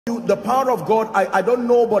The power of God, I don't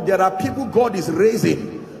know, but there are people God is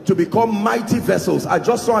raising to become mighty vessels. I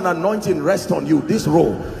just saw an anointing rest on you, this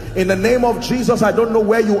role. In the name of Jesus, I don't know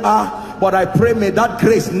where you are, but I pray may that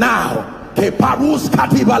grace now, let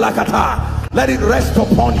it rest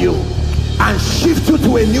upon you and shift you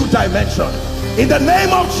to a new dimension. In the name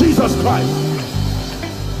of Jesus Christ.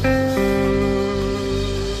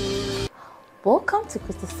 Welcome to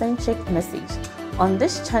Christocentric Message. On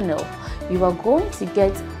this channel, you are going to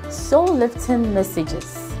get soul-lifting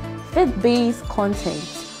messages, faith-based content,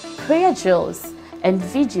 prayer drills, and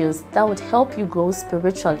videos that would help you grow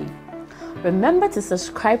spiritually. Remember to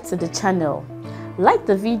subscribe to the channel, like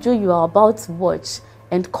the video you are about to watch,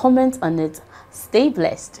 and comment on it. Stay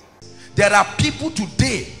blessed. There are people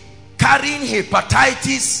today carrying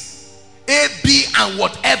hepatitis A, B, and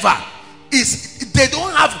whatever. They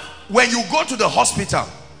don't have. When you go to the hospital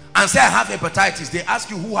and say I have hepatitis, they ask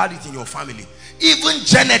you who had it in your family. Even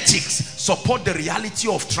genetics support the reality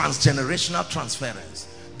of transgenerational transference.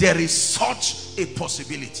 There is such a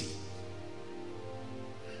possibility.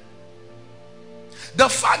 The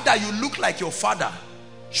fact that you look like your father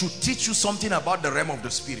should teach you something about the realm of the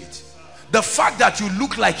spirit. The fact that you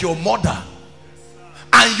look like your mother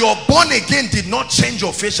and you're born again did not change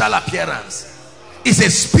your facial appearance is a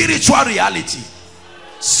spiritual reality.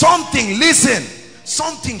 Something, listen,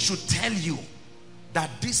 something should tell you that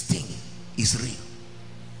this thing is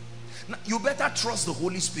real. Now, you better trust the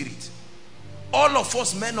Holy Spirit. All of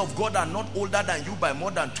us men of God are not older than you by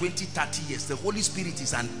more than 20-30 years. The Holy Spirit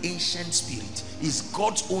is an ancient spirit. It's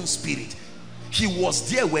God's own spirit. He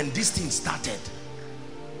was there when this thing started.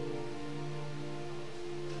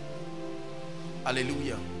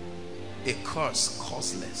 Hallelujah. A curse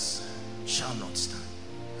causeless shall not stand.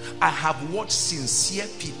 I have watched sincere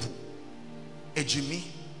people, Ejimi,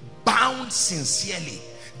 bound sincerely.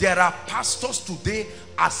 There are pastors today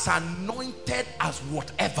as anointed as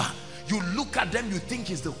whatever. You look at them, you think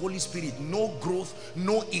it's the Holy Spirit. No growth,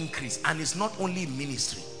 no increase. And it's not only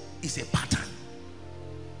ministry, it's a pattern.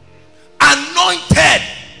 Anointed,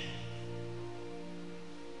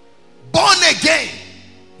 born again,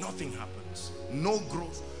 nothing happens. No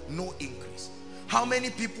growth, no increase. How many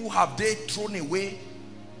people have they thrown away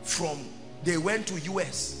from? They went to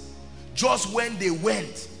US. Just when they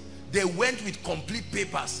went with complete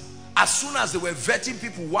papers. As soon as they were vetting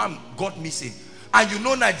people, one got missing. And you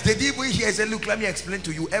know that they didn't even hear. Say, look, let me explain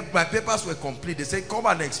to you. My papers were complete. They said, come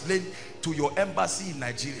and explain to your embassy in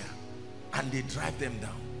Nigeria. And they drive them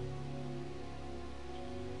down.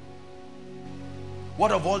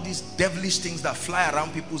 What of all these devilish things that fly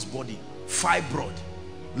around people's body? Fibroid,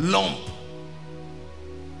 lump,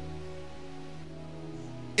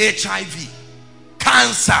 HIV,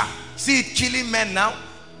 cancer. See it killing men now.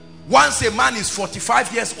 Once a man is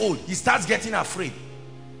 45 years old, he starts getting afraid.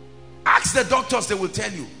 Ask the doctors, they will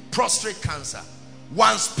tell you prostate cancer.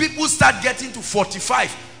 Once people start getting to 45,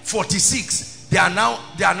 46, they are now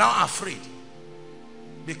afraid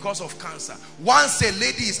because of cancer. Once a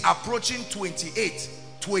lady is approaching 28,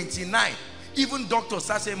 29, even doctors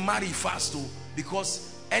start saying marry fast too,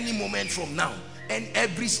 because any moment from now, and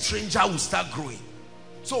every stranger will start growing.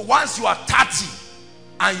 So once you are 30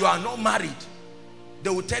 and you are not married, they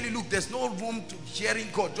will tell you, look, there's no room to hearing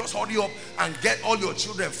God. Just hurry up and get all your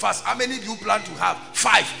children fast. How many do you plan to have?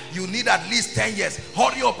 5. You need at least 10 years.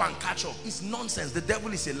 Hurry up and catch up. It's nonsense. The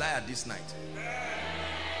devil is a liar this night.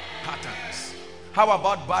 Patterns. How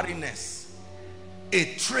about barrenness?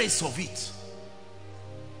 A trace of it.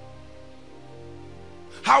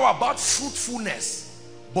 How about fruitfulness,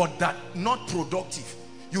 but that not productive?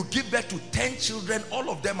 You give birth to 10 children, all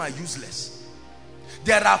of them are useless.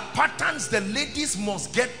 There are patterns. The ladies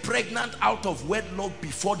must get pregnant out of wedlock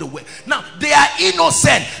before the wedding. Now, they are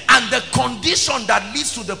innocent, and the condition that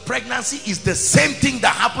leads to the pregnancy is the same thing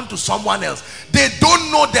that happened to someone else. They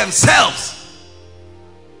don't know themselves,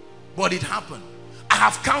 but it happened. I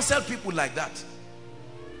have counseled people like that.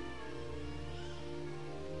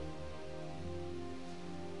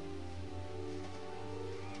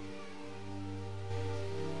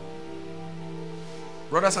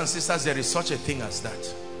 Brothers and sisters, there is such a thing as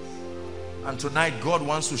that. And tonight, God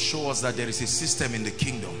wants to show us that there is a system in the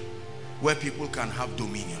kingdom where people can have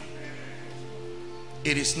dominion.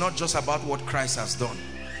 It is not just about what Christ has done.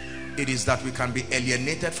 It is that we can be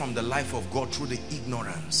alienated from the life of God through the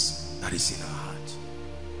ignorance that is in our heart.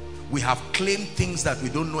 We have claimed things that we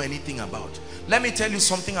don't know anything about. Let me tell you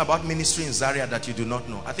something about ministry in Zaria that you do not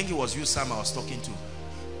know. I think it was you, Sam, I was talking to.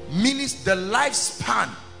 The lifespan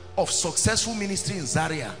of successful ministry in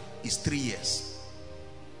Zaria is 3 years.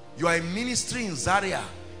 You are in ministry in Zaria.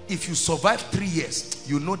 If you survive 3 years,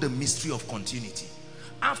 you know the mystery of continuity.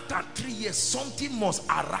 after 3 years, something must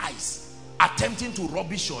arise attempting to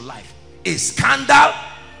rubbish your life. A scandal.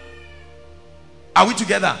 Are we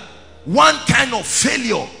together? One kind of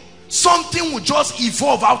failure. Something will just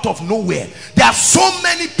evolve out of nowhere. There are so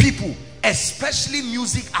many people, especially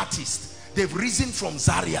music artists, they've risen from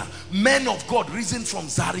Zaria. Men of God risen from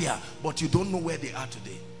Zaria, but you don't know where they are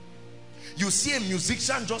today. You see a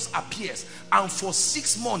musician just appears, and for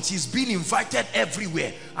 6 months he's been invited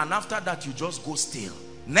everywhere, and after that you just go still.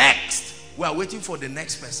 Next, we are waiting for the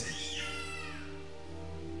next person.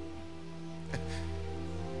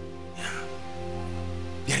 Yeah.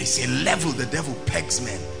 There is a level the devil pegs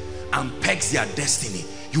men and pegs their destiny.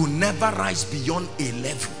 You never rise beyond a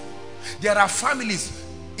level. There are families,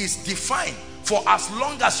 it's defined. For as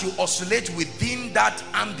long as you oscillate within that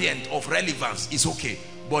ambient of relevance, it's okay.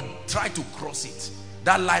 But try to cross it.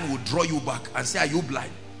 That line will draw you back and say, are you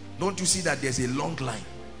blind? Don't you see that there's a long line?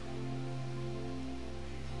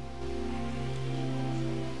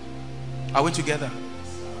 Are we together?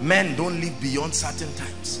 Men don't live beyond certain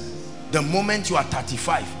times. The moment you are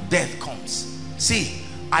 35, death comes. See,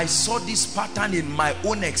 I saw this pattern in my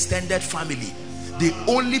own extended family. The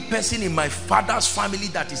only person in my father's family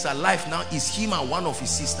that is alive now is him and one of his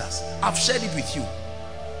sisters. I've shared it with you.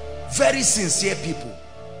 Very sincere people.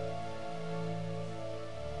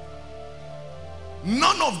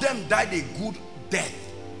 None of them died a good death.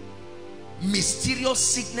 Mysterious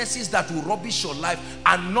sicknesses that will rubbish your life,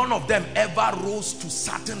 and none of them ever rose to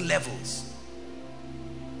certain levels.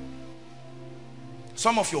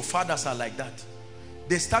 Some of your fathers are like that.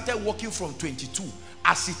 They started working from 22.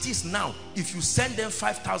 As it is now, if you send them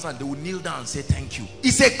 5,000, they will kneel down and say thank you.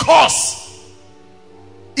 It's a curse.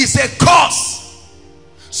 It's a curse.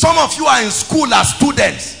 Some of you are in school as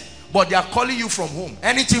students, but they are calling you from home.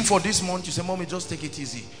 Anything for this month, you say, Mommy, just take it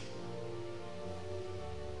easy.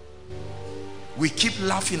 We keep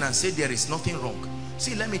laughing and say there is nothing wrong.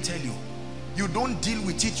 See, let me tell you, you don't deal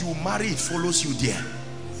with it, you marry, it follows you there.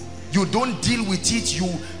 You don't deal with it,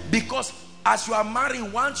 because as you are marrying,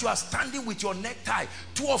 once you are standing with your necktie,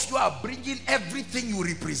 two of you are bringing everything you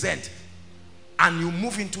represent, and you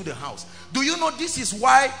move into the house. Do you know this is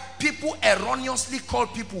why people erroneously call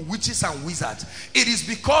people witches and wizards? It is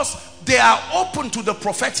because they are open to the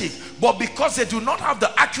prophetic, but because they do not have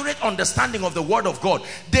the accurate understanding of the word of God,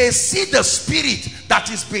 they see the spirit that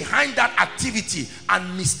is behind that activity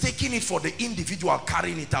and mistaking it for the individual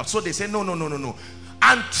carrying it out. So they say, no, no, no, no, no.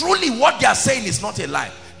 And truly what they are saying is not a lie.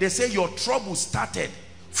 They say your trouble started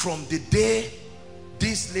from the day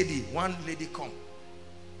this lady, one lady come.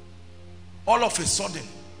 All of a sudden,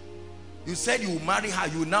 you said you will marry her,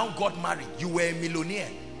 you now got married, you were a millionaire.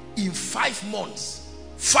 In 5 months,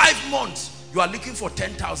 you are looking for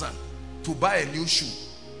 10,000 to buy a new shoe.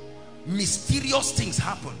 Mysterious things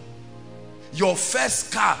happen. Your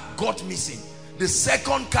first car got missing. The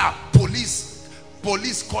second car, police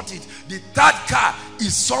caught it. The third car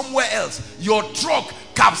is somewhere else. Your truck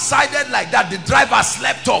capsized like that. The driver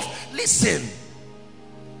slept off. Listen,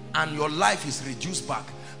 and your life is reduced back.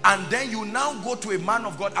 And then you now go to a man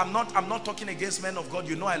of God. I'm not talking against men of God.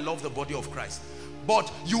 You know I love the body of Christ.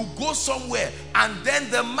 But you go somewhere, and then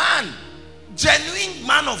the man, genuine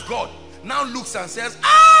man of God, now looks and says,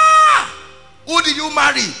 who did you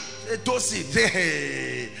marry?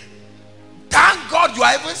 Tosi. Thank God you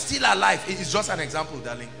are even still alive. It is just an example,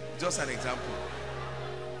 darling. Just an example.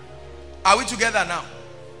 Are we together now?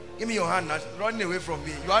 Give me your hand now. Running away from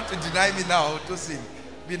me. You want to deny me now, Tosi?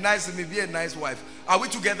 Be nice to me. Be a nice wife. Are we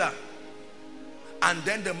together? And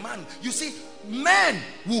then the man, you see, men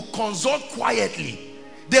will consult quietly.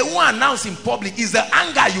 They won't announce in public. It's the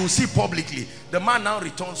anger you see publicly. The man now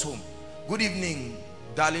returns home. Good evening,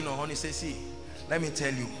 darling or honey. Say, see, let me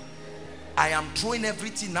tell you, I am throwing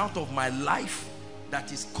everything out of my life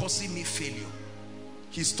that is causing me failure.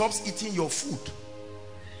 He stops eating your food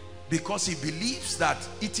because he believes that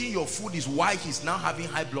eating your food is why he's now having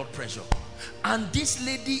high blood pressure. And this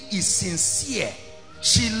lady is sincere.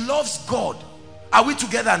 She loves God. Are we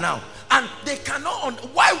together now? And they cannot.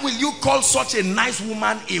 Why will you call such a nice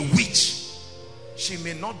woman a witch? She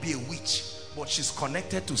may not be a witch, but she's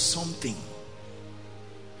connected to something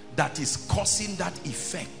that is causing that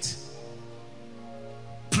effect.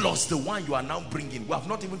 Plus the one you are now bringing. We have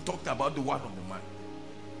not even talked about the one of the man.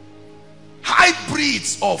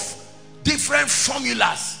 Hybrids of different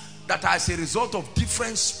formulas that are as a result of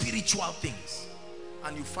different spiritual things.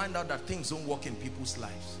 And you find out that things don't work in people's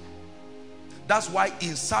lives. That's why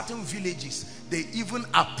in certain villages, they even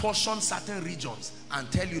apportion certain regions and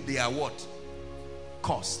tell you they are what?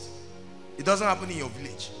 Cursed. It doesn't happen in your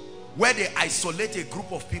village. Where they isolate a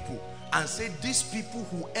group of people and say, these people,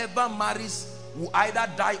 whoever marries will either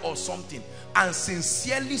die or something. And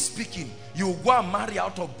sincerely speaking, you go and marry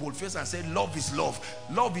out of boldface and say love is love.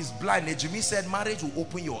 Love is blind. Ejimi said marriage will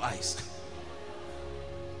open your eyes.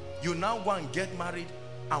 You now go and get married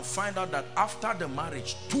and find out that after the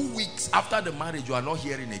marriage, 2 weeks after the marriage, you are not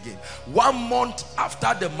hearing again. 1 month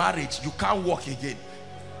after the marriage, you can't walk again.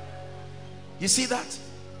 You see that?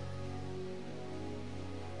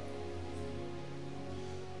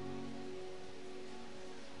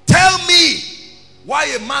 Tell me why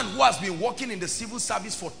a man who has been working in the civil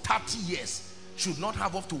service for 30 years should not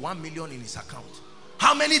have up to 1 million in his account.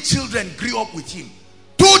 How many children grew up with him?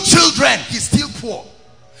 2 children, he's still poor.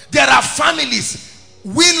 There are families,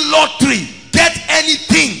 win lottery, get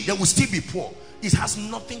anything, they will still be poor. It has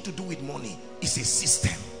nothing to do with money. It's a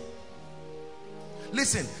system.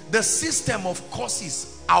 Listen, the system of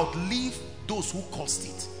causes outlive those who caused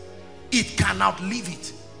it. It can outlive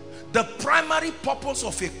it. The primary purpose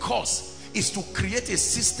of a cause is to create a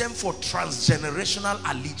system for transgenerational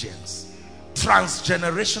allegiance.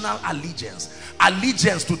 Transgenerational allegiance.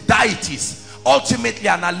 Allegiance to deities. Ultimately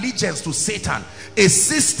an allegiance to Satan. A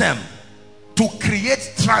system to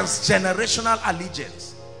create transgenerational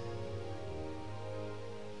allegiance.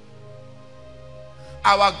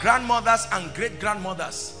 Our grandmothers and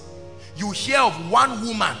great-grandmothers, you hear of one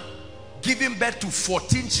woman giving birth to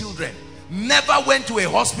 14 children, never went to a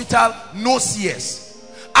hospital, no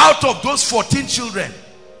CS. Out of those 14 children,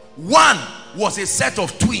 1 was a set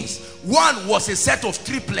of twins, 1 was a set of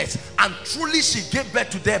triplets, and truly she gave birth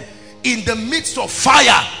to them in the midst of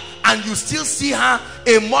fire. And you still see her,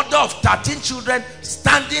 a mother of 13 children,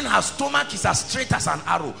 standing, her stomach is as straight as an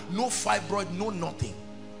arrow, no fibroid, no nothing.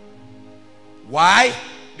 Why?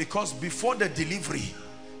 Because before the delivery,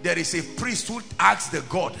 there is a priest who asks the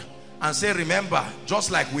God and say, remember,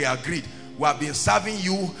 just like we agreed, we have been serving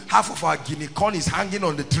you, half of our guinea corn is hanging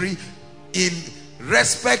on the tree in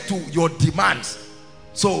respect to your demands.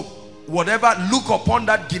 So whatever, look upon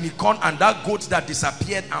that guinea corn and that goat that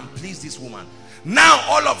disappeared and please this woman. Now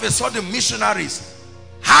all of a sudden missionaries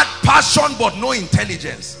had passion but no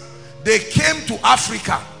intelligence. They came to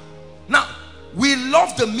Africa. Now we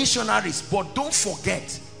love the missionaries, but don't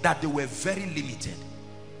forget that they were very limited.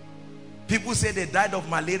 People say they died of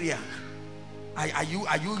malaria. Are you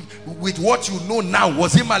with what you know now,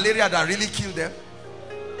 was it malaria that really killed them?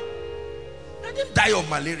 They didn't die of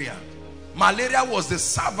malaria. Malaria was the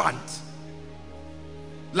servant,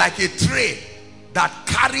 like a tray that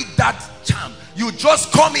carried that charm. You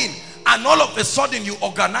just come in and all of a sudden you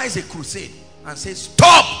organize a crusade and say,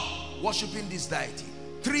 stop worshiping this deity.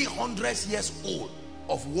 300 years old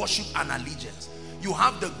of worship and allegiance. You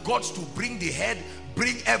have the guts to bring the head,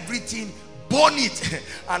 bring everything, burn it,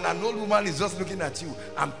 and an old woman is just looking at you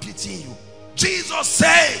and pitying you. Jesus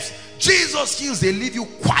saves, Jesus heals. They leave you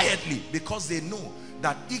quietly because they know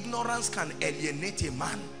that ignorance can alienate a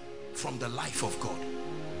man from the life of God.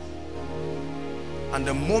 And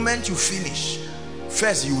the moment you finish,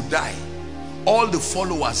 first you die, all the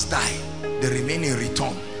followers die, they remain in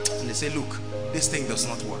return, and they say, look, this thing does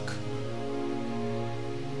not work.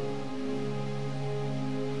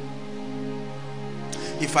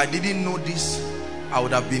 If I didn't know this, I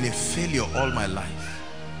would have been a failure all my life.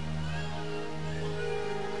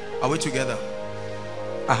 Are we together?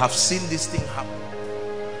 I have seen this thing happen.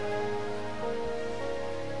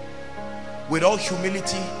 With all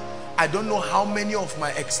humility, I don't know how many of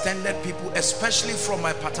my extended people, especially from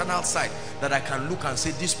my paternal side, that I can look and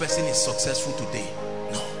say this person is successful today.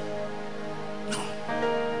 No. No.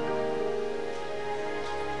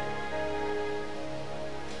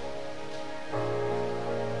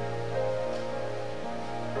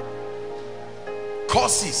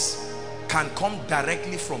 Curses can come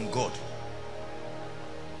directly from God.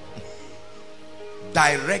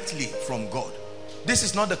 Directly from God. This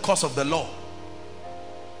is not the curse of the law.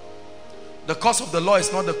 The curse of the law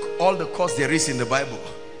is not all the curse there is in the Bible.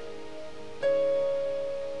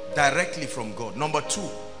 Directly from God. Number 2,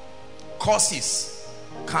 curses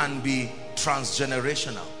can be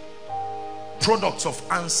transgenerational. Products of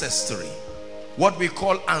ancestry. What we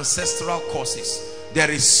call ancestral curses. There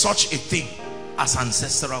is such a thing as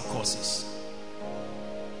ancestral curses.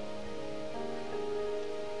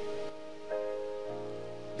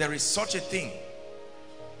 There is such a thing.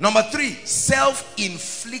 Number 3,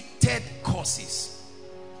 self-inflicted curses.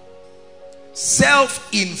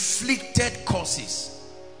 Self-inflicted curses.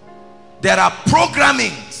 There are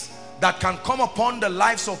programmings that can come upon the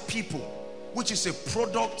lives of people, which is a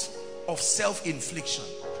product of self-infliction.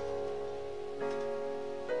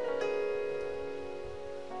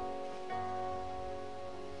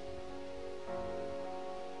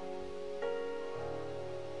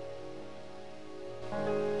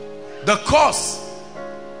 The curse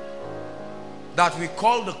that we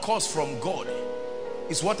call the curse from God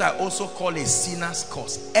is what I also call a sinner's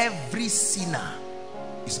curse. Every sinner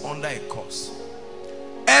is under a curse.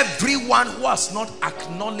 Everyone who has not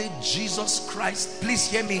acknowledged Jesus Christ, please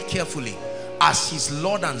hear me carefully, as his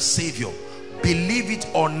Lord and Savior, believe it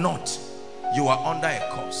or not, you are under a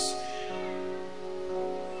curse.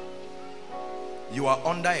 You are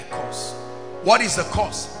under a curse. What is the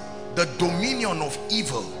curse? The dominion of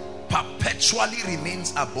evil perpetually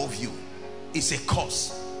remains above you. It's a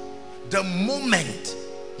curse. The moment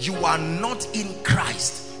you are not in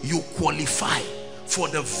Christ, you qualify for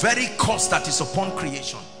the very curse that is upon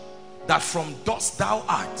creation, that from dust thou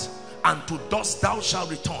art, and to dust thou shalt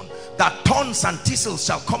return, that thorns and thistles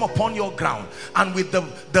shall come upon your ground, and with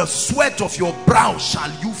the sweat of your brow shall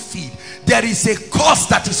you feed. There is a curse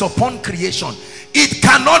that is upon creation. It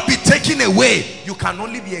cannot be taken away. You can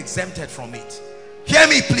only be exempted from it. Hear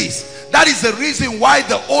me please. That is the reason why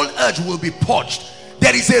the old urge will be purged.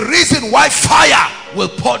 There is a reason why fire will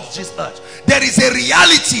purge this earth. There is a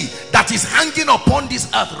reality that is hanging upon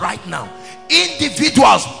this earth right now.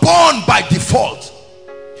 Individuals born by default.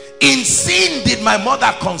 In sin did my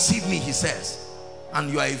mother conceive me, he says,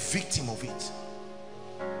 and you are a victim of it.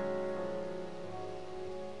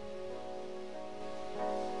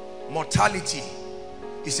 Mortality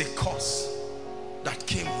is a curse that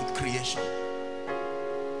came with creation.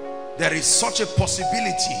 There is such a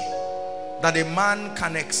possibility that a man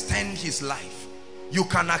can extend his life. You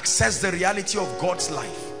can access the reality of God's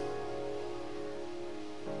life.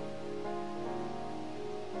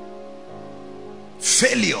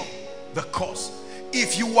 Failure, the cause.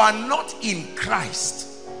 If you are not in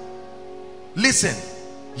Christ, listen,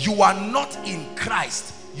 you are not in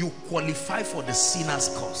Christ, you qualify for the sinner's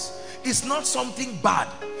curse. It's not something bad.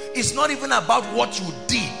 It's not even about what you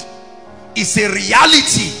did. It's a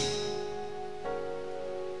reality.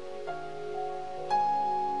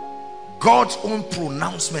 God's own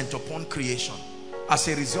pronouncement upon creation as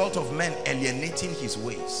a result of men alienating his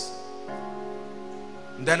ways.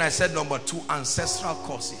 And then I said number 2, ancestral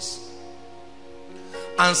causes.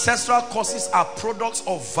 Ancestral causes are products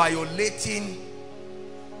of violating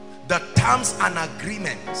the terms and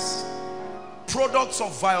agreements. Products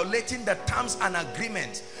of violating the terms and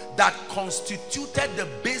agreements that constituted the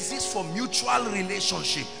basis for mutual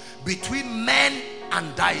relationship between men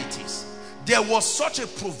and deities. There was such a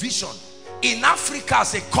provision in Africa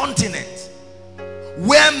as a continent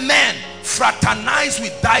where men fraternize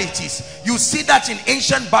with deities. You see that in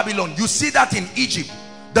ancient Babylon. You see that in Egypt.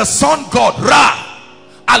 The sun god Ra,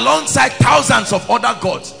 alongside thousands of other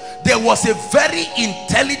gods. There was a very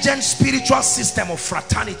intelligent spiritual system of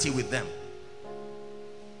fraternity with them.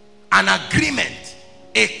 An agreement,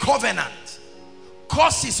 a covenant.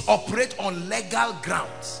 Curses operate on legal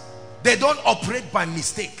grounds. They don't operate by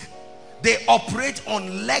mistake. They operate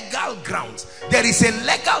on legal grounds. There is a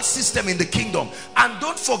legal system in the kingdom. And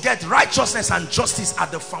don't forget, righteousness and justice are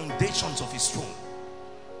the foundations of his throne.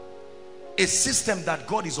 A system that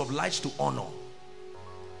God is obliged to honor.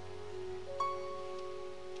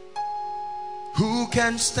 Who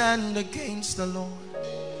can stand against the Lord?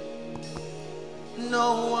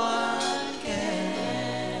 No one can.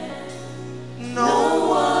 No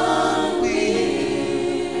one will.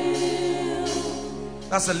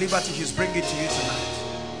 That's the liberty he's bringing to you tonight.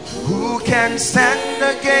 Who can stand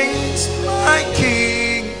against my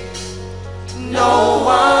King? No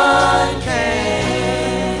one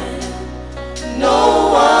can.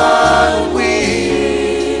 No one will.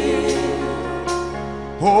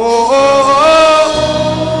 Oh, oh, oh,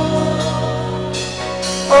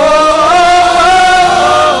 oh, oh.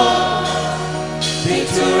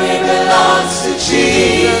 Victory belongs to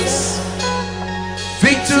Jesus.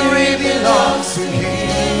 Victory belongs to him.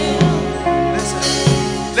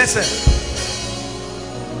 Listen,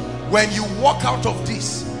 when you walk out of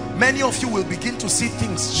this, many of you will begin to see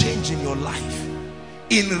things change in your life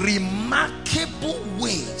in remarkable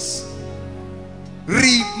ways.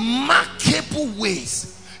 Remarkable ways.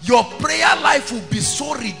 Your prayer life will be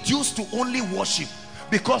so reduced to only worship,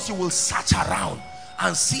 because you will search around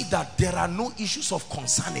and see that there are no issues of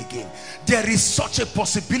concern again. There is such a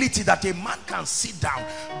possibility that a man can sit down,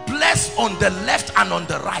 blessed on the left and on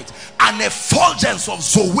the right, an effulgence of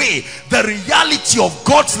Zoe, the reality of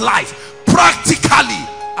God's life, practically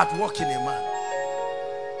at work in a man.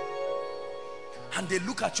 And they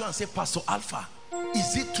look at you and say, Pastor Alpha,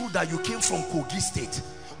 is it true that you came from Kogi State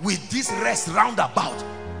with this rest roundabout?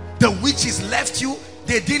 The witches left you?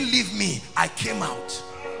 They didn't leave me. I came out.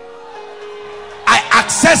 I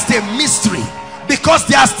accessed a mystery, because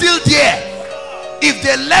they are still there. If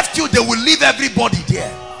they left you, they will leave everybody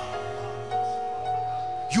there.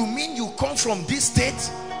 come from this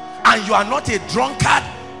state and you are not a drunkard?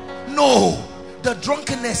 No, the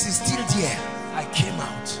drunkenness is still there. I came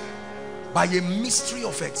out by a mystery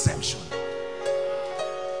of exemption.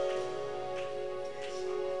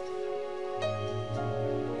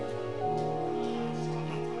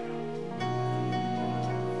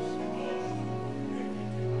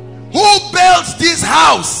 Who built this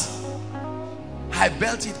house? I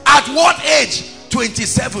built it. At what age?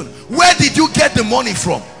 27. Where did you get the money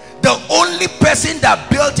from? The only person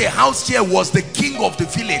that built a house here was the king of the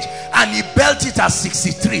village, and he built it at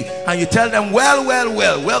 63. And you tell them, well,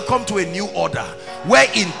 welcome to a new order where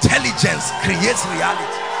intelligence creates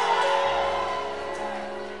reality.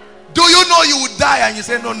 Do you know you would die? And you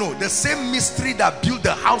say, no, the same mystery that built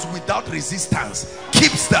the house without resistance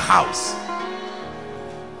keeps the house.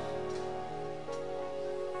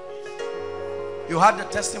 You heard the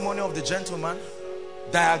testimony of the gentleman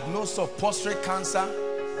diagnosed of prostate cancer,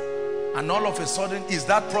 and all of a sudden, is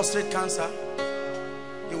that prostate cancer?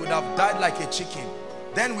 He would have died like a chicken.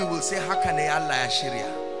 Then we will say,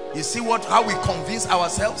 you see how we convince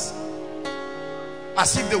ourselves?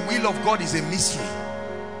 As if the will of God is a mystery.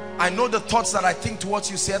 I know the thoughts that I think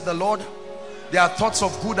towards you, said the Lord. They are thoughts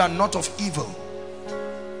of good and not of evil.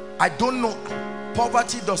 I don't know.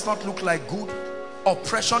 Poverty does not look like good.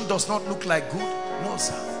 Oppression does not look like good. No,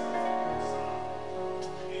 sir.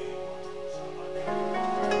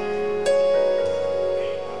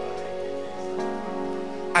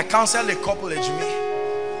 I counseled a couple,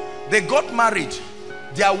 Ejimi. They got married.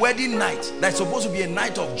 Their wedding night, that's supposed to be a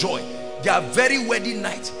night of joy, their very wedding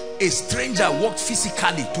night, a stranger walked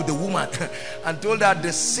physically to the woman and told her,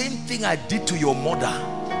 the same thing I did to your mother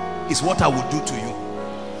is what I would do to you.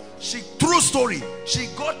 True story, she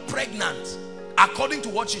got pregnant. According to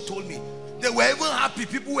what she told me, they were even happy.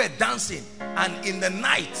 People were dancing, and in the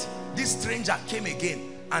night this stranger came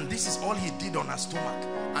again, and this is all he did on her stomach,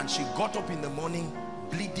 and she got up in the morning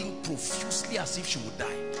bleeding profusely as if she would die.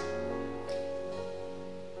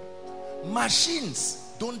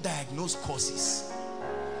 Machines don't diagnose causes.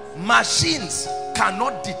 Machines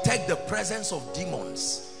cannot detect the presence of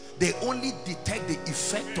demons. They only detect the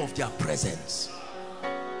effect of their presence.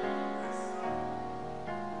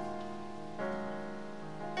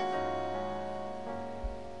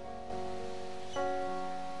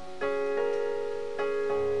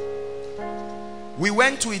 We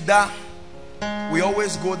went to Ida. We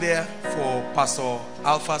always go there for Pastor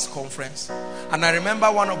Alpha's conference. And I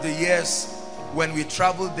remember one of the years when we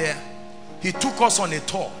traveled there, he took us on a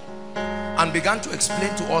tour and began to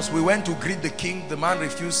explain to us. We went to greet the king. The man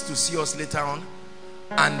refused to see us later on.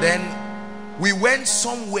 And then we went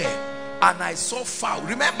somewhere and I saw fowl.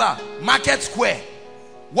 Remember, Market Square.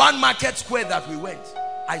 One Market Square that we went.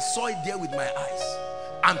 I saw it there with my eyes.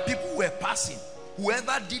 And people were passing.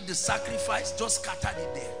 Whoever did the sacrifice just scattered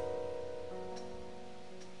it there.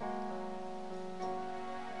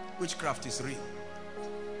 Witchcraft is real.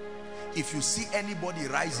 If you see anybody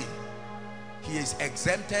rising, he is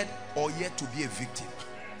exempted or yet to be a victim.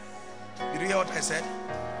 Did you hear what I said?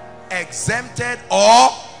 Exempted,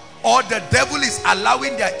 or the devil is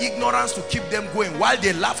allowing their ignorance to keep them going while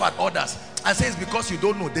they laugh at others. I say it's because you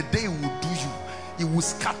don't know. The day he will do you, he will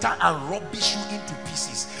scatter and rubbish you into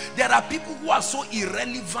pieces. There are people who are so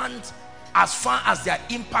irrelevant as far as their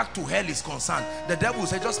impact to hell is concerned. The devil will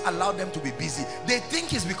say, just allow them to be busy. They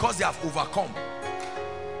think it's because they have overcome.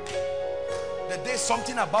 The day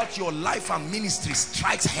something about your life and ministry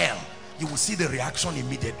strikes hell, you will see the reaction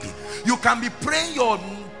immediately. You can be praying your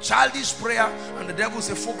childish prayer and the devil will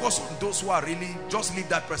say, focus on those who are really, just leave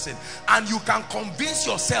that person. And you can convince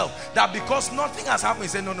yourself that because nothing has happened, you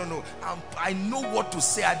say, no, I know what to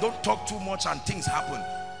say. I don't talk too much and things happen.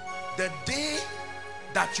 The day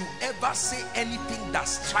that you ever say anything that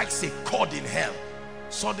strikes a chord in hell,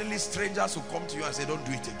 suddenly strangers will come to you and say, don't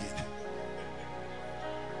do it again.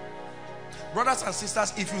 Brothers and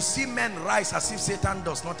sisters, if you see men rise as if Satan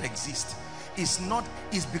does not exist, it's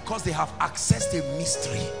because they have accessed a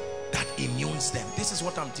mystery that immunes them. This is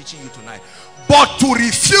what I'm teaching you tonight. But to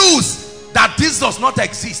refuse that this does not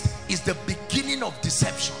exist is the beginning of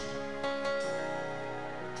deception.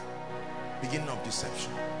 Beginning of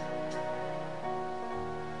deception.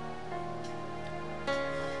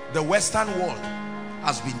 The Western world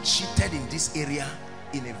has been cheated in this area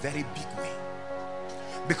in a very big way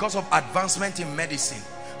because of advancement in medicine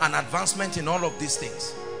and advancement in all of these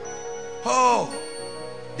things. Oh,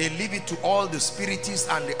 they leave it to all the spiritists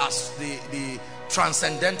and the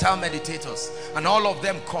transcendental meditators, and all of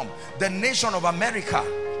them come. The nation of America,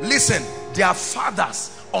 listen, their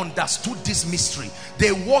fathers understood this mystery.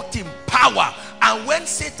 They walked in power. And when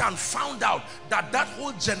Satan found out that that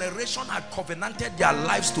whole generation had covenanted their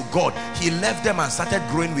lives to God, he left them and started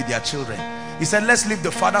growing with their children. He said, let's leave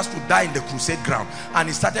the fathers to die in the crusade ground. And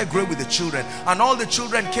he started growing with the children. And all the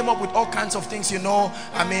children came up with all kinds of things, you know.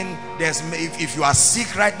 I mean, if you are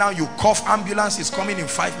sick right now, you cough, ambulance is coming in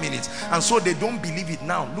 5 minutes. And so they don't believe it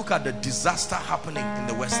now. Look at the disaster happening in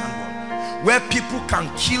the Western world, where people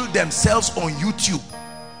can kill themselves on YouTube,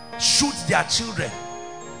 shoot their children.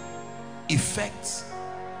 Effects.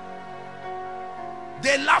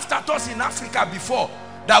 They laughed at us in Africa before,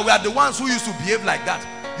 that we are the ones who used to behave like that.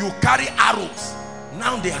 You carry arrows.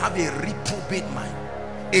 Now they have a reprobate mind.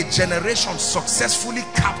 A generation successfully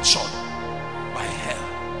captured by hell.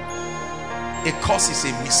 A curse is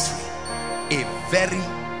a mystery, a very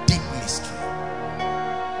deep mystery.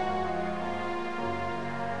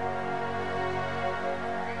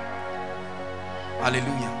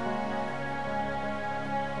 Hallelujah.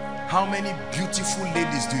 How many beautiful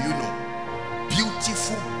ladies do you know?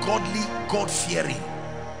 Beautiful, godly, God-fearing.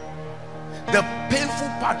 The painful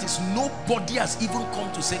part is nobody has even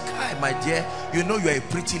come to say, Kai, my dear, you know you're a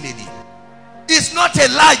pretty lady. It's not a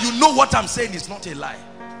lie. You know what I'm saying. It's not a lie.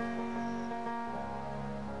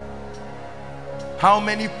 How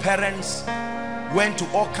many parents went to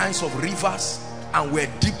all kinds of rivers and were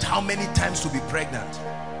dipped how many times to be pregnant?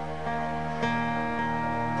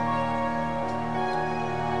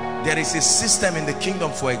 There is a system in the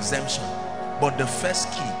kingdom for exemption, but the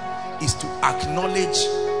first key is to acknowledge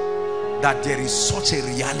that there is such a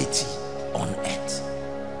reality on earth.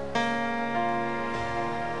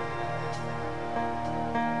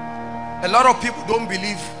 A lot of people don't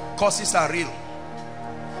believe curses are real.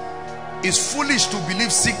 It's foolish to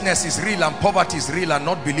believe sickness is real and poverty is real and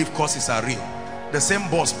not believe curses are real. The same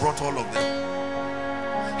boss brought all of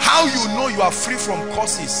them. How you know you are free from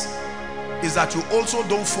curses is that you also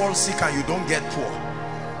don't fall sick and you don't get poor.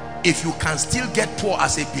 If you can still get poor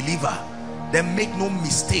as a believer, then make no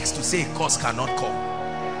mistakes to say a curse cannot come.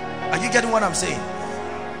 Are you getting what I'm saying?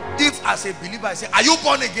 If as a believer I say, are you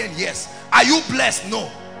born again? Yes. Are you blessed?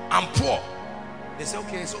 No. I'm poor. They say,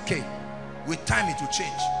 okay, it's okay. With time it will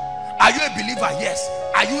change. Are you a believer? Yes.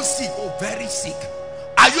 Are you sick? Oh, very sick.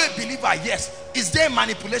 Are you a believer? Yes. Is there a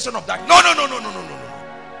manipulation of that? No.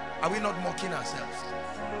 Are we not mocking ourselves?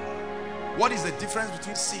 What is the difference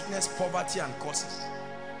between sickness, poverty, and curses?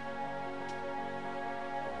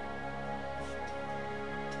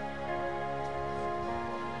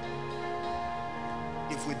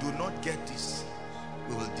 If we do not get this,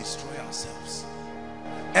 we will destroy ourselves.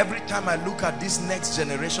 Every time I look at this next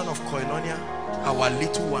generation of koinonia, our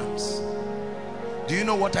little ones, do you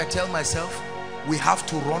know what I tell myself? We have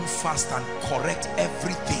to run fast and correct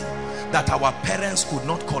everything that our parents could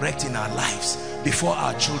not correct in our lives before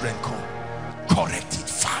our children come. Correct it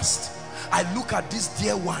fast. I look at these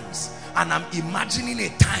dear ones and I'm imagining a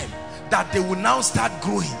time that they will now start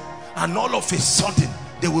growing and all of a sudden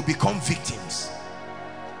they will become victims.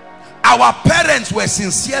 Our parents were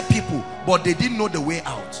sincere people, but they didn't know the way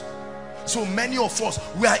out. So many of us,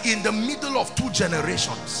 we are in the middle of two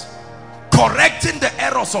generations, correcting the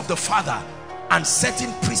errors of the father and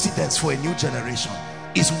setting precedents for a new generation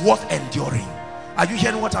is worth enduring. Are you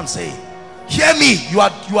hearing what I'm saying? Hear me. You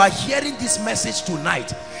are hearing this message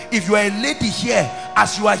tonight. If you are a lady here,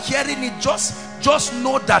 as you are hearing it, just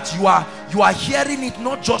know that you are hearing it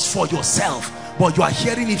not just for yourself, but you are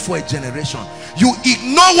hearing it for a generation. You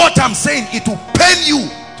ignore what I'm saying, it will pain you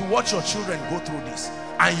to watch your children go through this,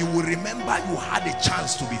 and you will remember you had a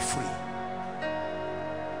chance to be free.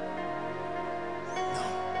 No,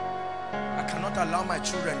 I cannot allow my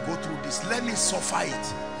children go through this. Let me suffer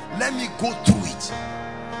it. Let me go through it.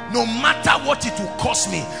 No matter what it will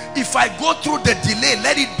cost me. If I go through the delay,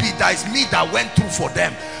 let it be that it's me that went through for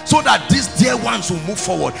them, so that these dear ones will move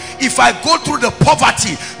forward. If I go through the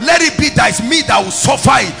poverty, let it be that it's me that will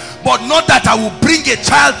suffer it, but not that I will bring a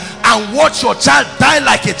child and watch your child die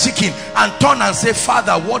like a chicken and turn and say,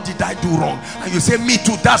 Father, what did I do wrong? And you say, me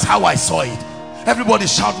too, that's how I saw it. Everybody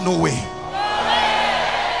shout, no way.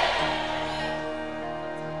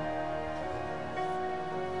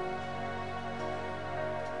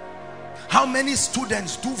 How many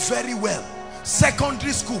students do very well?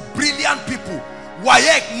 Secondary school, brilliant people.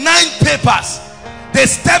 WAEC, 9 papers. They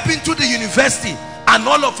step into the university and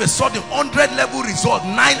all of a sudden 100 level result,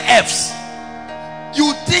 9 Fs.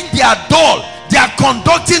 You think they are dull. They are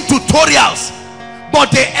conducting tutorials, but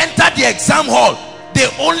they enter the exam hall. They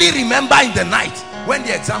only remember in the night when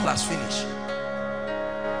the exam has finished.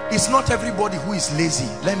 It's not everybody who is lazy.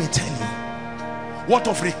 Let me tell you. What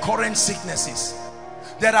of recurrent sicknesses?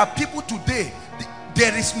 There are people today,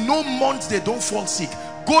 There is no month they don't fall sick.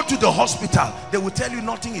 Go to the hospital, they will tell you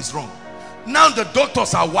nothing is wrong. Now the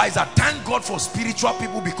doctors are wiser. Thank God for spiritual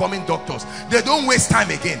people becoming doctors. They don't waste time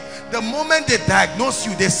again. The moment they diagnose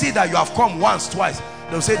you, they see that you have come once, twice,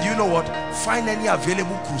 they'll say, do you know what? Find any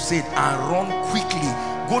available crusade and run quickly.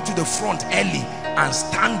 Go to the front early and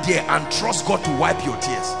stand there and trust God to wipe your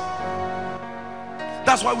tears.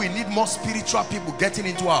 That's why we need more spiritual people getting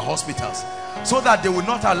into our hospitals, so that they will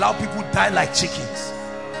not allow people die like chickens.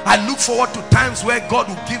 I look forward to times where God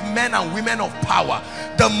will give men and women of power.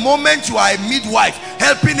 The moment you are a midwife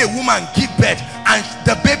helping a woman give birth and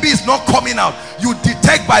the baby is not coming out, you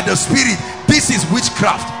detect by the spirit this is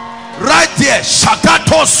witchcraft. Right there,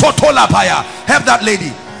 Shagato Soto Labaya. Help that lady.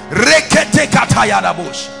 Rekete Katayada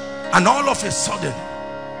Bush. And all of a sudden,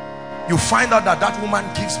 you find out that that woman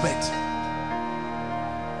gives birth.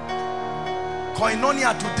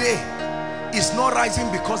 Koinonia today is not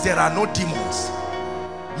rising because there are no demons.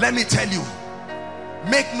 Let me tell you,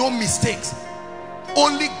 make no mistakes.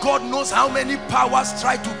 Only God knows how many powers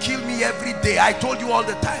try to kill me every day. I told you all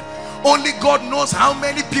the time. Only God knows how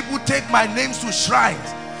many people take my names to shrines.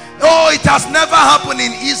 Oh, it has never happened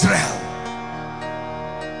in Israel.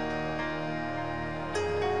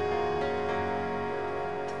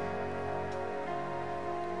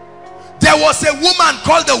 There was a woman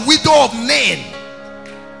called the widow of Nain.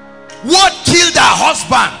 What killed her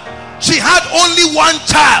husband? She had only one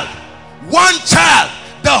child. One child.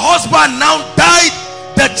 The husband now died.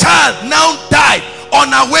 The child now died. On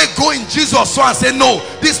her way going, Jesus saw and said, no,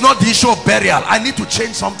 this is not the issue of burial. I need to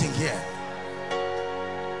change something here.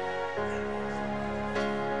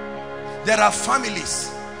 There are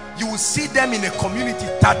families, you will see them in a community,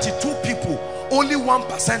 32 people, only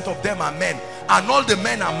 1% of them are men, and all the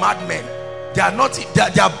men are madmen. They are not,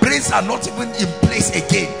 their brains are not even in place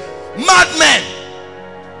again. Madmen.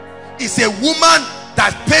 Is a woman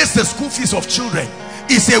that pays the school fees of children.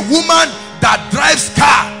 Is a woman that drives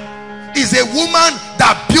car. Is a woman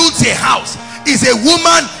that builds a house. Is a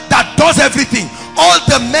woman that does everything. All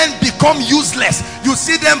the men become useless. You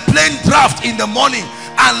see them playing draft in the morning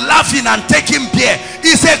and laughing and taking beer.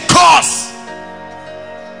 It's a curse.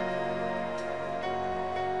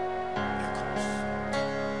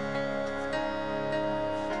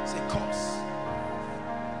 It's a curse.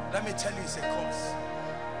 Let me tell you, it's a curse.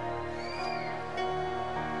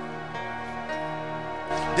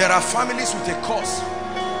 There are families with a curse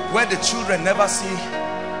where the children never see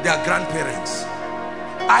their grandparents.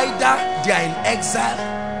 Either they are in exile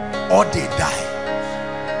or they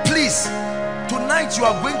die. Please, tonight you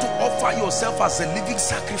are going to offer yourself as a living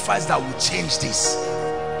sacrifice that will change this.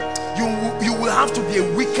 You will have to be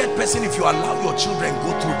a wicked person if you allow your children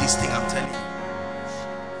go through this thing, I'm telling you.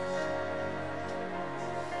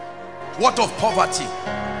 What of poverty?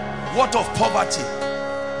 What of poverty?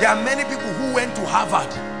 There are many people who went to Harvard,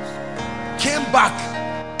 came back,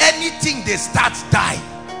 anything they start die.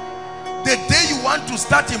 The day you want to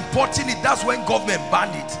start importing it, that's when government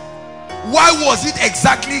banned it. Why was it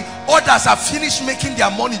exactly? Others have finished making their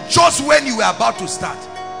money just when you were about to start.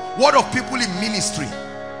 What of people in ministry?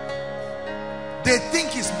 They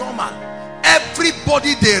think it's normal.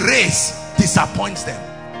 Everybody they raise disappoints them.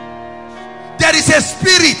 There is a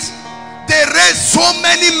spirit. They raise so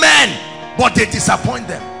many men, but they disappoint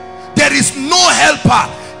them. There is no helper.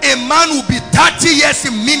 A man will be 30 years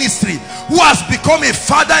in ministry who has become a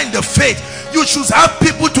father in the faith. You should have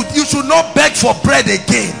people to, you should not beg for bread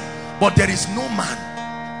again. But there is no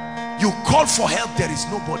man. You call for help, there is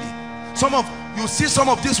nobody. You see some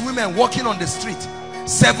of these women walking on the street,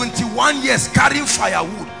 71 years carrying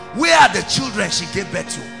firewood. Where are the children she gave birth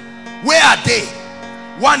to? Where are they?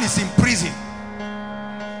 One is in prison.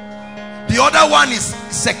 The other one is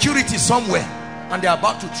security somewhere, and they're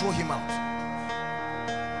about to throw him out.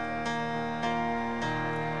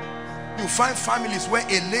 You find families where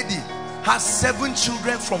a lady has 7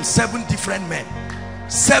 children from 7 different men.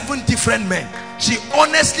 7 different men. She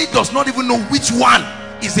honestly does not even know which one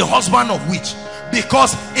is the husband of which,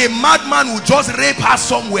 because a madman will just rape her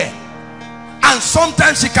somewhere, and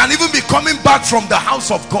sometimes she can even be coming back from the house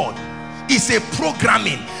of God. It's a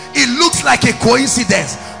programming. It looks like a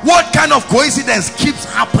coincidence. What kind of coincidence keeps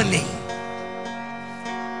happening?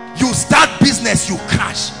 You start business, you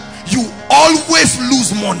crash. You always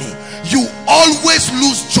lose money. You always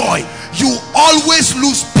lose joy. You always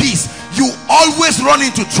lose peace. You always run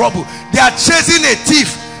into trouble. They are chasing a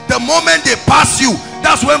thief. The moment they pass you,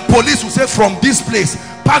 that's when police will say, from this place,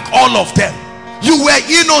 pack all of them. You were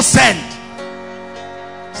innocent.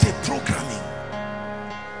 It's a programming.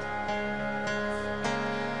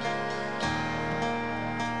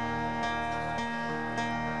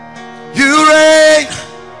 You reign.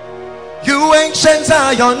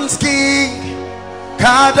 Zion's King,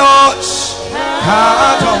 Kadosh,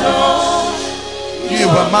 Kadosh, you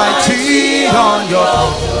are mighty on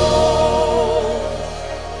your throne.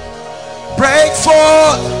 Break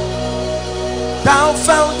forth, thou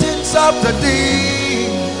fountains of the deep,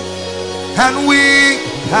 and we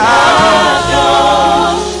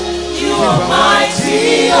Kadosh, you are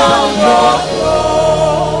mighty on your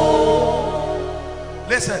throne.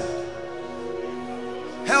 Listen,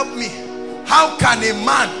 help me. How can a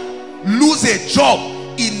man lose a job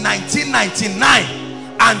in 1999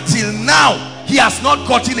 until now he has not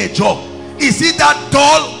gotten a job? Is he that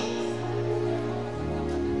dull?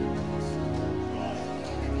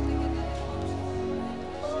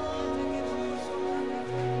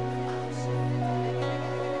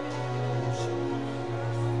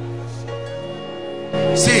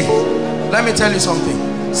 See, let me tell you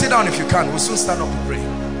something. Sit down if you can. We'll soon stand up and pray.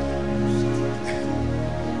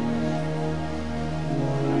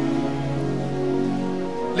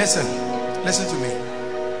 Listen to me.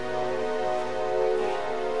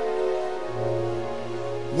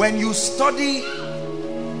 When you study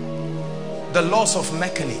the laws of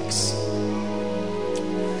mechanics,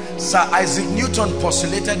 Sir Isaac Newton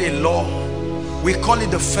postulated a law. We call it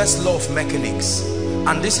the first law of mechanics,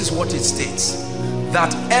 and this is what it states: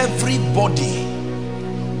 that every body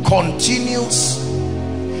continues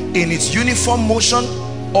in its uniform motion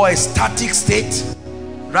or a static state,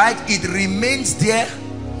 right? It remains there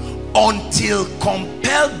until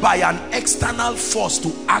compelled by an external force to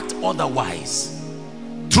act otherwise.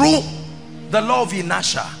 Through the law of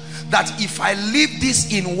inertia, that if I leave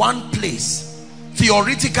this in one place,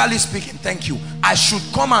 theoretically speaking, thank you, I should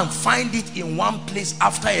come and find it in one place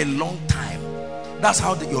after a long time. That's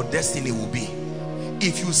how your destiny will be.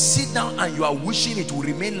 If you sit down and you are wishing it will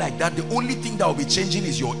remain like that, the only thing that will be changing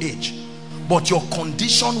is your age, but your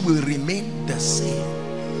condition will remain the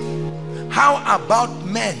same. How about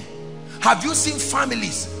men? Have you seen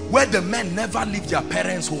families where the men never leave their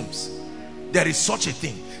parents' homes? There is such a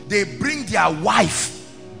thing. They bring their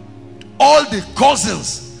wife, all the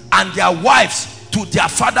cousins and their wives, to their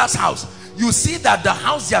father's house. You see that the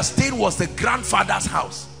house they are staying was the grandfather's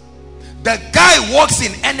house. The guy works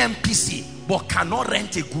in NMPC but cannot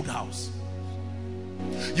rent a good house.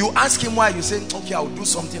 You ask him why, you say, okay, I'll do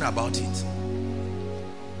something about it.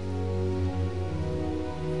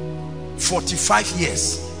 45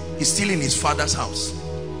 years, he's still in his father's house.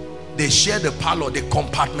 They share the parlor, they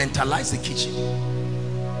compartmentalize the kitchen.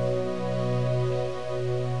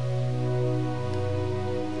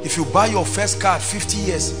 If you buy your first car at 50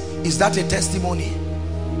 years, is that a testimony?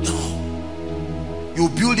 No. You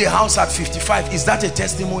build a house at 55, is that a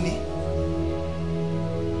testimony?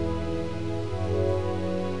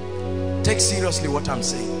 Take seriously what I'm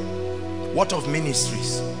saying. What of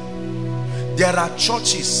ministries? There are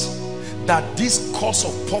churches that this cause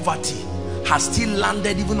of poverty has still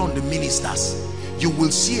landed even on the ministers. You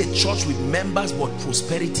will see a church with members but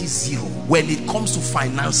prosperity zero. When it comes to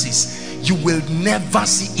finances, you will never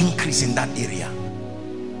see increase in that area.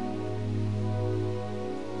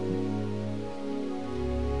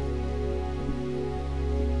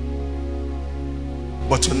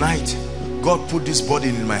 But tonight, God put this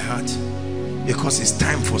burden in my heart because it's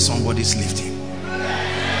time for somebody's lifting.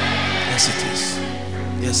 Yes, it is.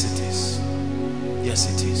 Yes, it is. Yes,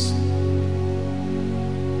 it is.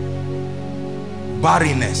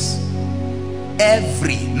 Barrenness.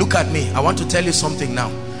 Look at me. I want to tell you something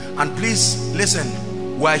now. And please listen.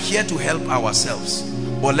 We are here to help ourselves.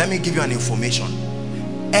 But let me give you an information.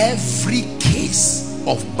 Every case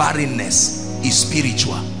of barrenness is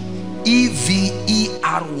spiritual.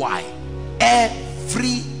 E-V-E-R-Y.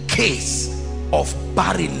 Every case of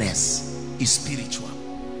barrenness is spiritual.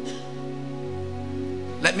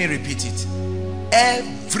 Let me repeat it.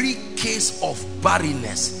 Every case of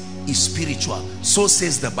barrenness is spiritual. So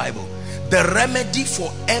says the Bible. The remedy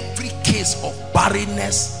for every case of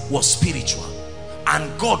barrenness was spiritual.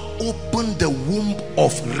 And God opened the womb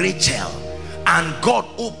of Rachel, and God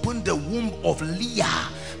opened the womb of Leah,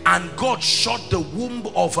 and God shut the womb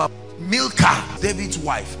of Milcah, David's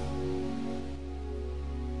wife.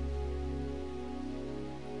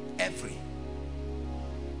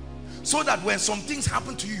 So that when some things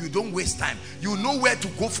happen to you, you don't waste time. You know where to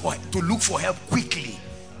go to look for help quickly.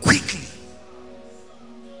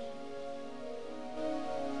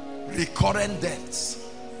 Recurrent deaths.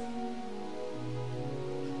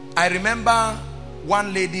 I remember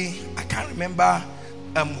one lady, I can't remember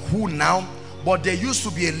who now, but there used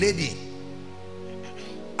to be a lady,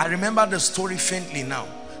 I remember the story faintly now,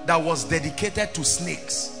 that was dedicated to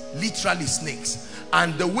snakes, literally snakes.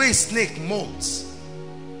 And the way snake molts,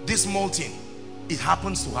 this molting, It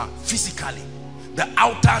happens to her physically. The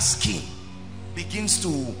outer skin begins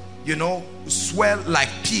to, you know, swell like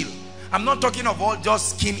peel. I'm not talking about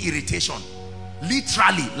just skin irritation.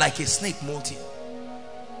 Literally like a snake molting.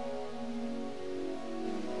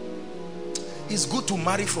 It's good to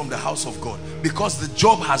marry from the house of God because the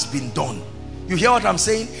job has been done. You hear what I'm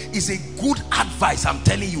saying? It's a good advice. I'm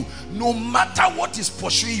telling you, no matter what is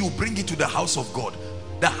pursuing you, bring it to the house of God.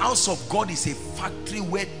 The house of God is a factory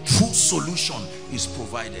where true solution is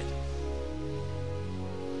provided.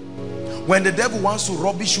 When the devil wants to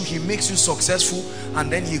rubbish you, he makes you successful,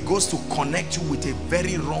 and then he goes to connect you with a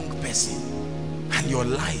very wrong person, and your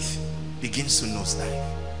life begins to nosedive.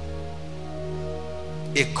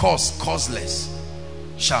 A cause causeless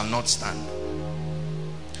shall not stand.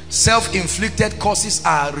 Self-inflicted causes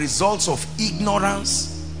are results of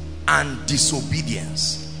ignorance and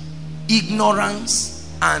disobedience.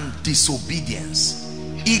 Ignorance and disobedience.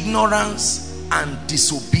 Ignorance and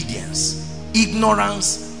disobedience.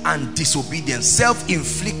 Ignorance and disobedience.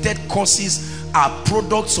 Self-inflicted causes are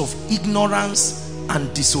products of ignorance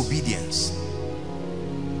and disobedience.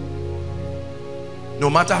 No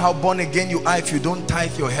matter how born again you are, if you don't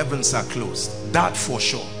tithe, your heavens are closed. That for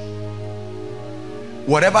sure.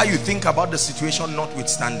 Whatever you think about the situation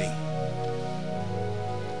notwithstanding.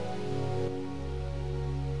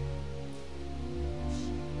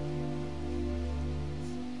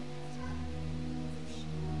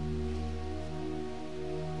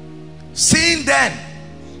 Seeing then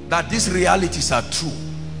that these realities are true,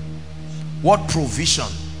 what provision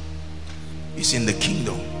is in the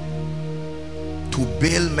kingdom to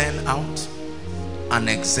bail men out and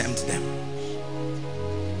exempt them?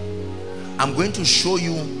 I'm going to show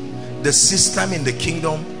you the system in the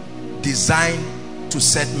kingdom designed to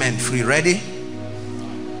set men free. Ready?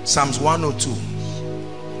 Psalms 102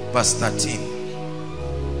 verse 13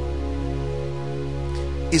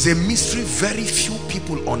 is a mystery very few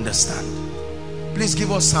people understand. Please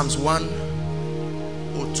give us Psalms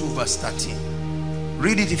 102 verse 13.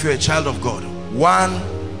 Read it if you're a child of God. 1,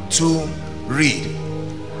 2, read.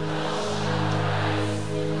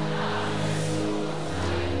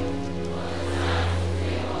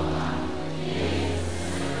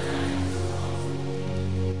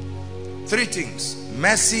 Three things: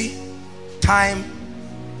 mercy, time,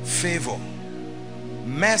 favor.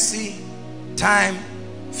 Mercy, time,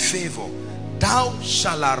 favor. Thou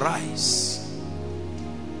shalt arise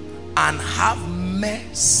and have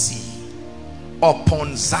mercy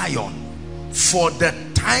upon Zion, for the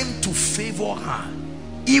time to favor her,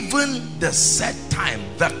 even the set time,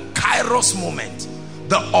 the kairos moment,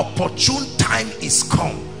 the opportune time is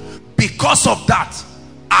come. Because of that,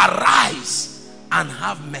 arise and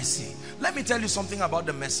have mercy. Let me tell you something about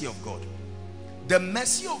the mercy of God. The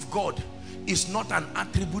mercy of God is not an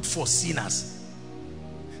attribute for sinners.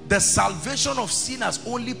 The salvation of sinners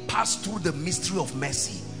only passed through the mystery of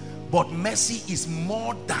mercy. But mercy is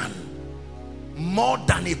more than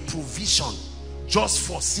a provision just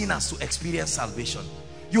for sinners to experience salvation.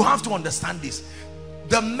 You have to understand this.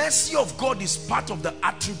 The mercy of God is part of the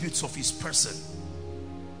attributes of his person.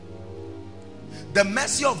 The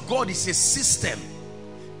mercy of God is a system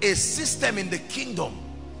in the kingdom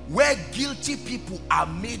where guilty people are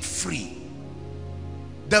made free.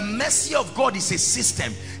 The mercy of God is a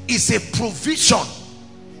system, is a provision.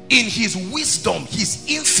 In his wisdom, his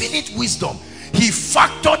infinite wisdom, he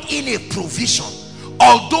factored in a provision.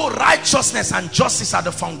 Although righteousness and justice are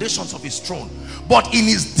the foundations of his throne, but in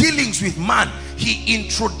his dealings with man, he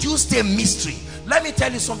introduced a mystery. Let me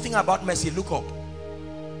tell you something about mercy. Look up.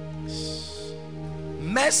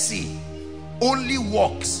 Mercy only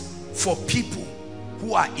works for people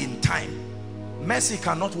who are in time. Mercy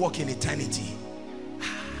cannot work in eternity.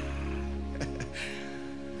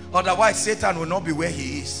 Otherwise Satan will not be where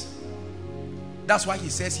he is. That's why he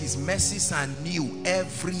says his mercies are new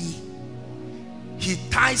every. He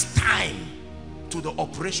ties time to the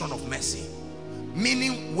operation of mercy,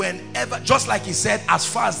 meaning whenever, just like he said, as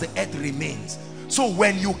far as the earth remains. So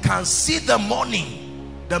when you can see the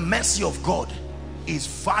morning, the mercy of God is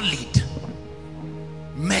valid.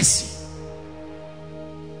 Mercy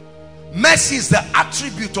is the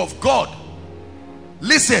attribute of God,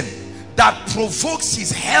 listen, that provokes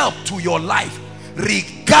his help to your life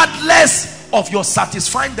regardless of your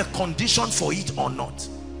satisfying the condition for it or not.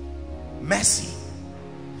 Mercy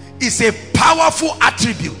is a powerful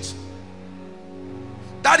attribute.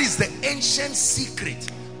 That is the ancient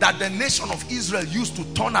secret that the nation of Israel used to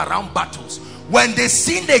turn around battles. When they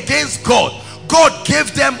sinned against God, God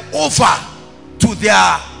gave them over to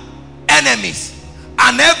their enemies,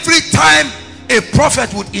 and every time a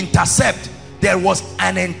prophet would intercept, there was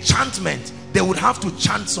an enchantment they would have to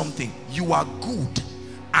chant something. You are good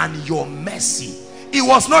and your mercy. It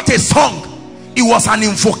was not a song, it was an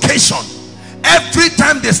invocation. Every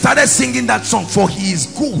time they started singing that song, for he is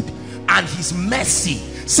good and his mercy.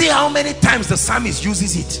 See how many times the psalmist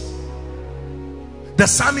uses it. The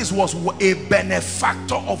psalmist was a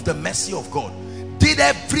benefactor of the mercy of God. Did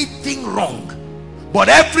everything wrong, but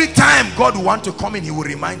every time God would want to come in, he will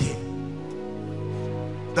remind him.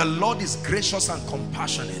 The Lord is gracious and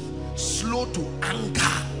compassionate, slow to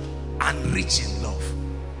anger and rich in love.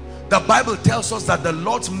 The Bible tells us that the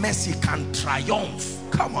Lord's mercy can triumph.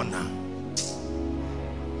 Come on now.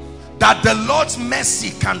 That the Lord's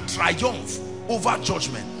mercy can triumph over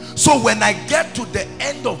judgment. So when I get to the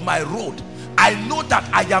end of my road, I know that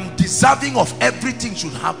I am deserving of everything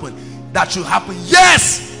that should happen.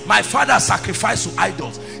 Yes, my father sacrificed to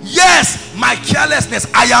idols. Yes, my carelessness.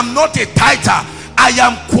 I am not a tither. I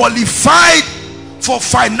am qualified for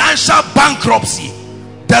financial bankruptcy.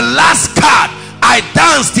 The last card, I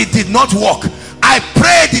danced, it did not work. I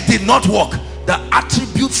prayed, it did not work. The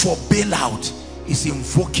attribute for bailout is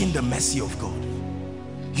invoking the mercy of God.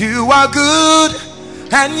 You are good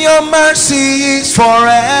and your mercy is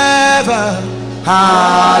forever.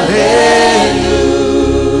 Hallelujah.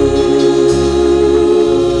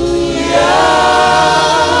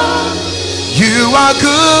 You are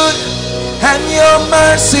good and your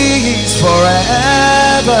mercy is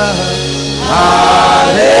forever.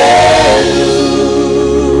 Hallelujah.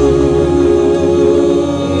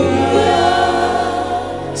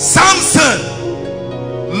 Samson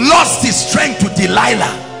lost his strength to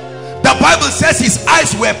Delilah. The Bible says his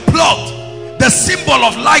eyes were plugged, the symbol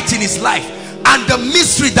of light in his life, and the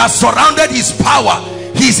mystery that surrounded his power,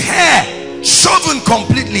 his hair shaven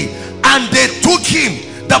completely, and they took him.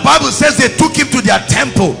 The Bible says they took him to their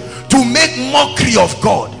temple to make mockery of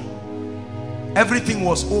God. Everything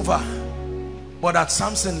was over, but as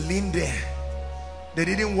Samson leaned there, they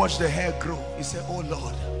didn't watch the hair grow. He said, oh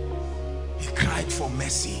Lord. He cried for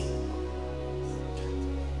mercy.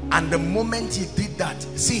 And the moment he did that,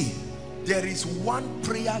 see, there is one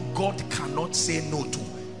prayer God cannot say no to.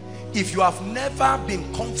 If you have never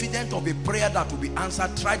been confident of a prayer that will be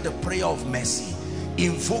answered, try the prayer of mercy.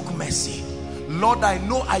 Invoke mercy. Lord, I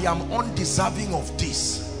know I am undeserving of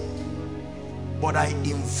this, but I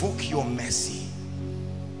invoke your mercy.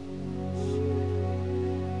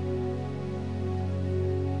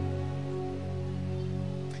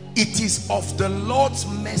 It is of the Lord's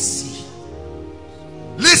mercy.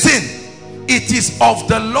 Listen, it is of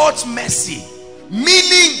the Lord's mercy,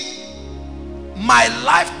 meaning my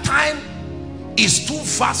lifetime is too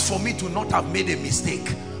vast for me to not have made a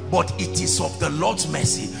mistake, but it is of the Lord's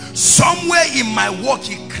mercy. Somewhere in my work,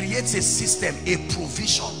 he creates a system, a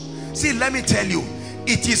provision. See, let me tell you,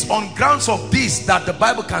 it is on grounds of this that the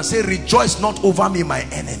Bible can say, rejoice not over me, my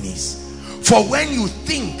enemies. For when you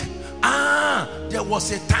think, there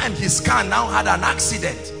was a time his car now had an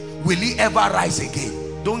accident, will he ever rise again?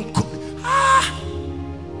 Don't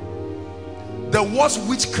the worst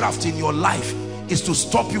witchcraft in your life is to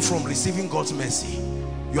stop you from receiving God's mercy.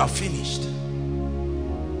 You are finished.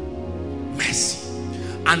 Mercy.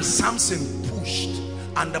 And Samson pushed,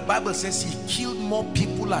 and the Bible says he killed more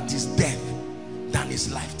people at his death than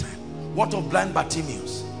his lifetime. What of blind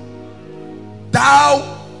Bartimaeus?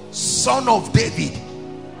 Thou son of David.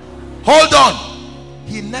 Hold on.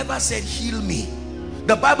 He never said heal me.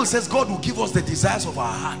 The Bible says God will give us the desires of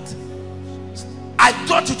our heart. I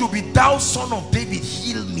thought it would be thou son of David,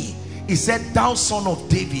 heal me. He said, thou son of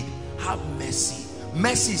David, have mercy.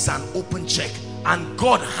 Mercy is an open check, and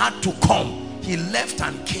God had to come. He left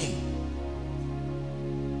and came.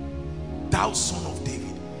 Thou son of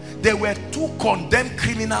David. There were two condemned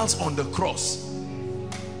criminals on the cross.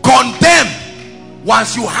 Condemned.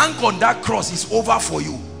 Once you hang on that cross, it's over for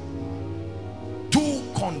you. Two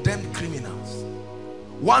condemned criminals.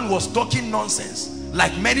 One was talking nonsense,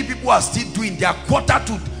 like many people are still doing. They are quarter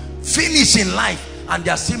to finish in life and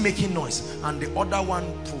they are still making noise. And the other one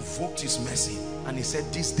provoked his mercy, and he said,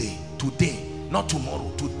 this day, today, not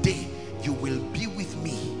tomorrow, today, you will be with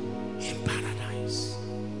me in paradise.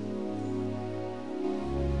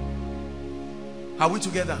 Are we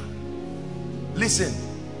together? Listen,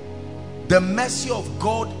 the mercy of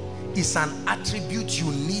God is an attribute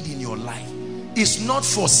you need in your life. It's not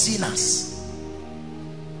for sinners.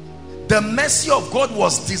 The mercy of God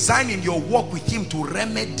was designed in your walk with him to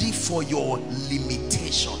remedy for your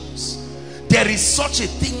limitations. There is such a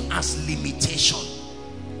thing as limitation.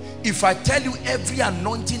 If I tell you every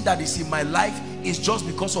anointing that is in my life is just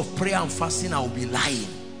because of prayer and fasting, I will be lying.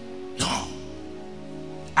 No.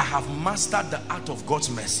 I have mastered the art of God's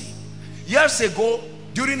mercy. Years ago,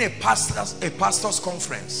 During a pastor's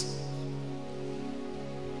conference,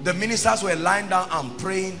 the ministers were lying down and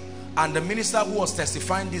praying, and the minister who was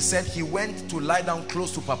testifying this said he went to lie down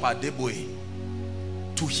close to Papa Adeboye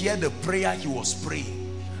to hear the prayer he was praying.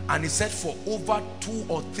 And he said for over 2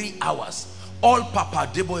 or 3 hours, all Papa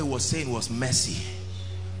Adeboye was saying was mercy,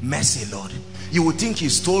 mercy, Lord. You would think he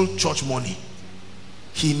stole church money.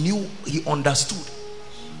 He knew, he understood.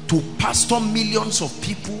 To pastor millions of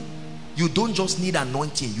people, you don't just need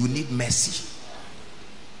anointing, you need mercy.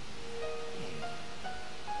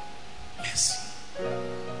 Mercy,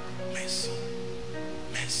 mercy,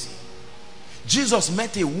 mercy. Jesus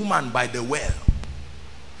met a woman by the well.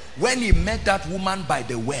 When he met that woman by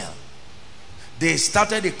the well, they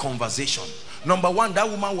started a conversation. Number one, that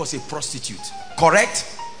woman was a prostitute,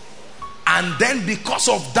 correct? And then because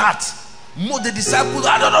of that, the disciples,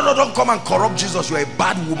 don't come and corrupt Jesus, you're a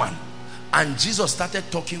bad woman. And Jesus started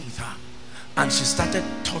talking with her, and she started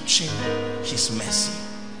touching his mercy.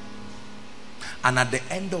 And at the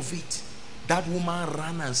end of it, that woman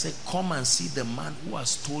ran and said, come and see the man who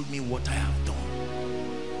has told me what I have done.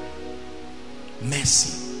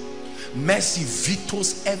 Mercy. Mercy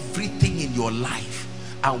vetoes everything in your life,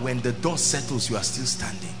 and when the dust settles, you are still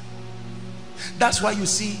standing. That's why you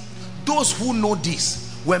see those who know this,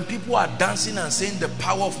 when people are dancing and saying the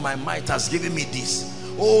power of my might has given me this,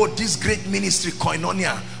 oh, this great ministry,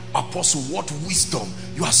 koinonia, apostle, what wisdom,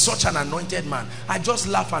 you are such an anointed man, I just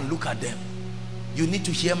laugh and look at them. You need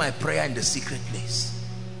to hear my prayer in the secret place.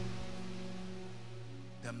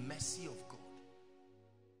 The mercy of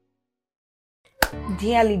God.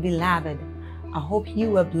 Dearly beloved, I hope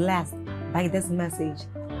you were blessed by this message.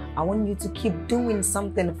 I want you to keep doing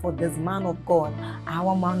something for this man of God,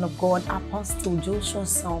 our man of God, Apostle Joshua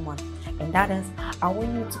Selman. And that is, I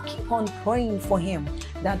want you to keep on praying for him,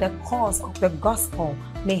 that the cause of the gospel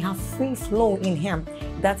may have free flow in him,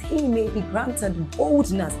 that he may be granted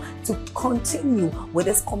boldness to continue with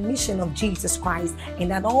this commission of Jesus Christ,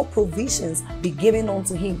 and that all provisions be given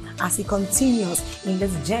unto him as he continues in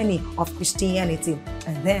this journey of Christianity.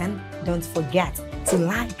 And then don't forget to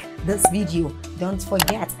like this video. Don't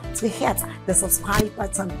forget to hit the subscribe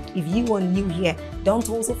button if you are new here. Don't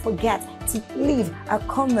also forget to leave a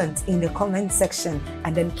comment in the comment section,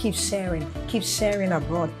 and then keep sharing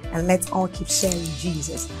abroad, and let's all keep sharing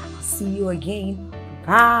Jesus. I'll see you again.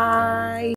 Bye.